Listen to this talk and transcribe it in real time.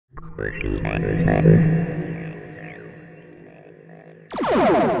Alright,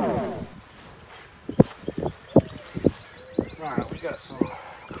 we got some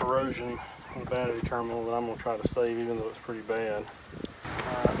corrosion on the battery terminal that I'm going to try to save, even though it's pretty bad.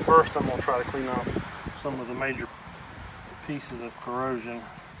 First I'm going to try to clean off some of the major pieces of corrosion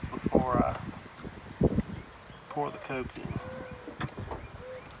before I pour the Coke in.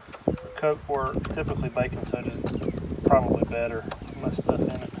 The Coke works, typically baking soda is probably better, less stuff in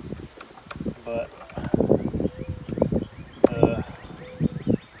it, but the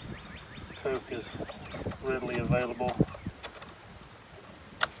Coke is readily available,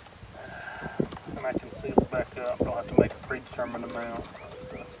 and I can seal it back up. Don't have to make a predetermined amount and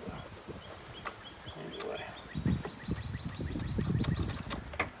stuff. So anyway,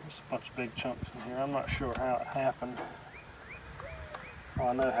 there's a bunch of big chunks in here. I'm not sure how it happened. Well,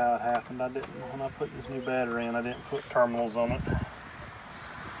 I know how it happened. When I put this new battery in, I didn't put terminals on it.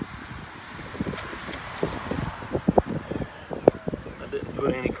 I didn't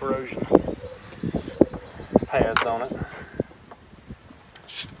put any corrosion pads on it.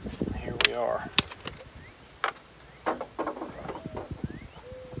 Here we are.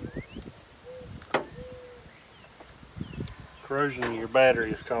 Corrosion in your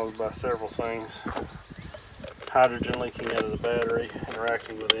battery is caused by several things. Hydrogen leaking out of the battery,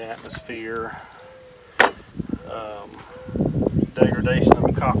 interacting with the atmosphere, degradation of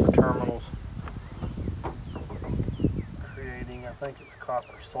the copper terminals, creating, I think it's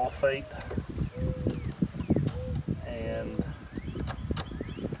copper sulfate, and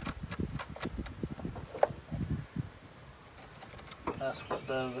that's what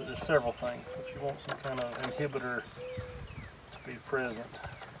does it. There's several things, but you want some kind of inhibitor to be present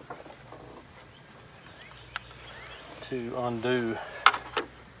to undo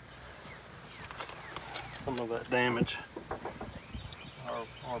some of that damage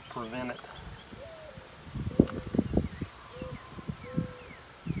or prevent it.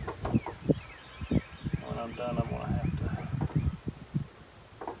 When I'm done, I'm going to have to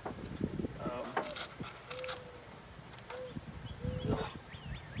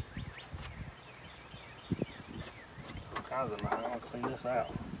I'm going to clean this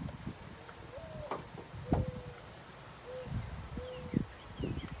out.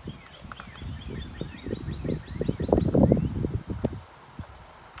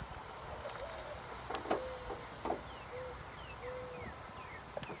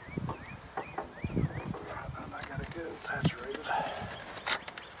 Saturated.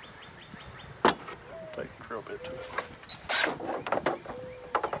 Take a drill bit to it.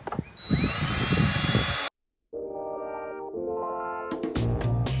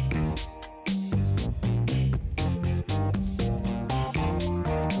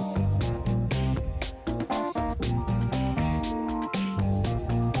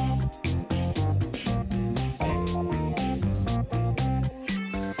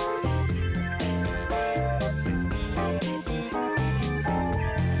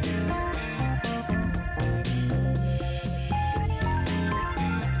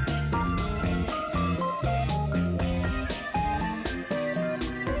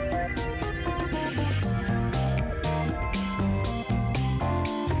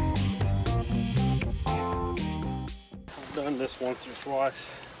 Done this once or twice.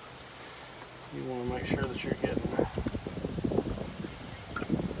 You want to make sure that you're getting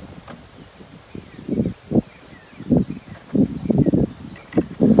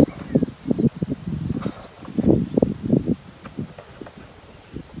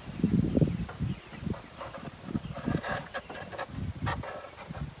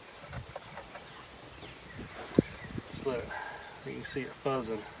just look, you can see it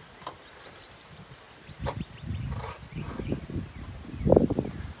fuzzing.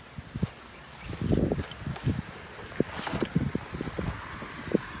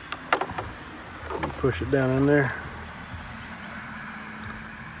 Push it down in there.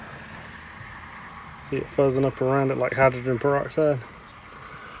 See it fuzzing up around it like hydrogen peroxide?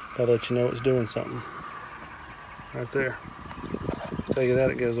 That'll let you know it's doing something. Right there. Take it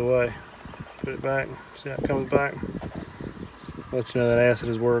out, it goes away. Put it back, see how it comes back? Let you know that acid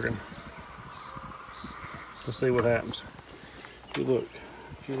is working. Let's see what happens. If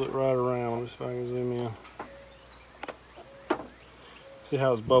you look right around, let me see if I can zoom in. See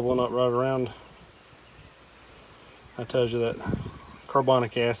how it's bubbling up right around? That tells you that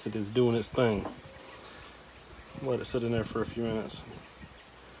carbonic acid is doing its thing. Let it sit in there for a few minutes.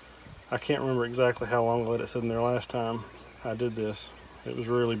 I can't remember exactly how long I let it sit in there last time I did this. It was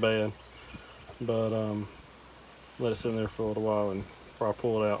really bad, but let it sit in there for a little while and before I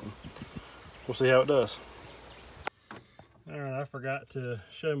pull it out. And we'll see how it does. Alright, I forgot to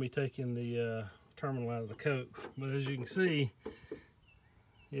show me taking the terminal out of the Coke, but as you can see,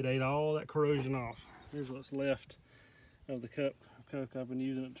 it ate all that corrosion off. Here's what's left of the cup of Coke. I've been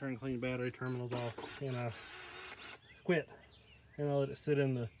using it to turn clean battery terminals off, and I quit. And I let it sit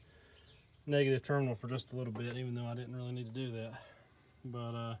in the negative terminal for just a little bit, even though I didn't really need to do that.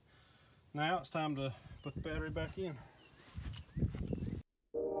 But now it's time to put the battery back in.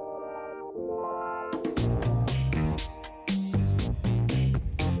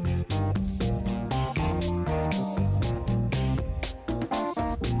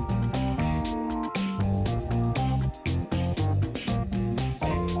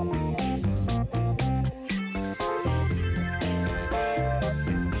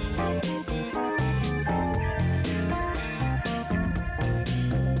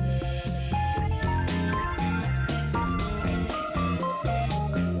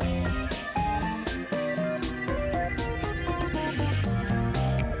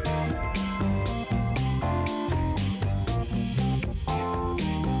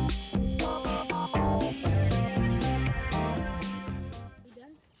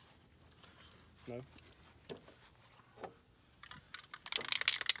 No.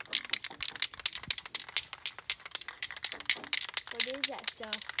 What is that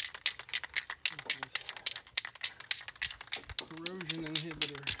stuff? This is corrosion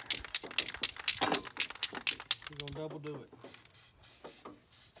inhibitor. We're gonna double do it.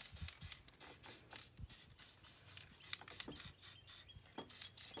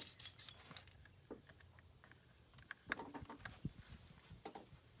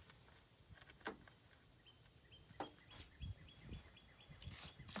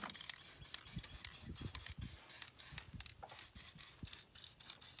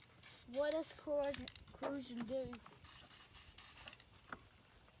 What does corrosion do?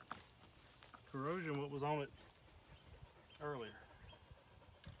 Corrosion, what was on it earlier.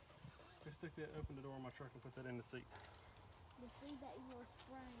 Just stick that, open the door of my truck and put that in the seat. The thing that you were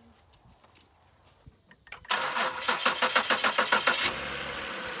spraying.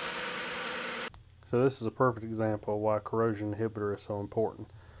 So this is a perfect example of why corrosion inhibitor is so important.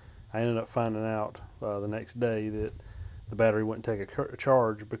 I ended up finding out the next day that the battery wouldn't take a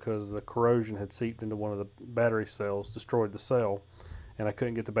charge because the corrosion had seeped into one of the battery cells, destroyed the cell, and I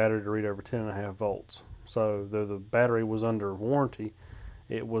couldn't get the battery to read over 10.5 volts. So though the battery was under warranty,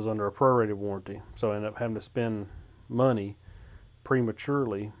 it was under a prorated warranty. So I ended up having to spend money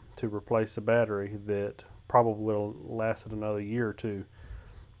prematurely to replace a battery that probably would have lasted another year or two.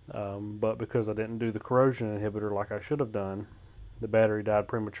 But because I didn't do the corrosion inhibitor like I should have done, the battery died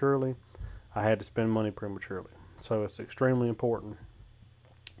prematurely. I had to spend money prematurely. So it's extremely important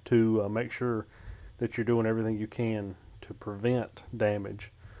to make sure that you're doing everything you can to prevent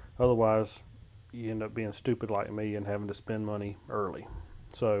damage. Otherwise, you end up being stupid like me and having to spend money early.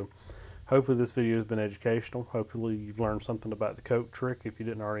 So hopefully this video has been educational. Hopefully you've learned something about the Coke trick if you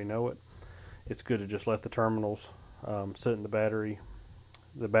didn't already know it. It's good to just let the terminals sit in the battery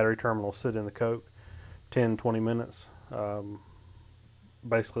terminal sit in the Coke 10-20 minutes.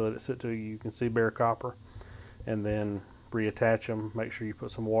 Basically let it sit till you can see bare copper, and then reattach them. Make sure you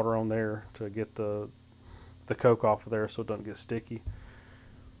put some water on there to get the Coke off of there so it doesn't get sticky.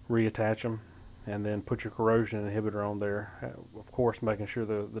 Reattach them, and then put your corrosion inhibitor on there, of course making sure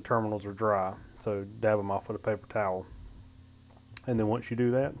the terminals are dry. So dab them off with a paper towel, and then once you do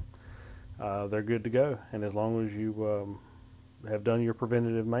that, they're good to go. And as long as you have done your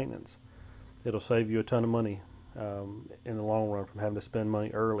preventative maintenance, it'll save you a ton of money in the long run from having to spend money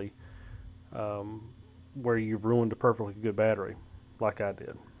early where you've ruined a perfectly good battery like I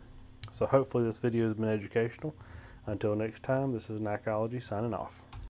did. So hopefully this video has been educational. Until next time, this is Nacology signing off.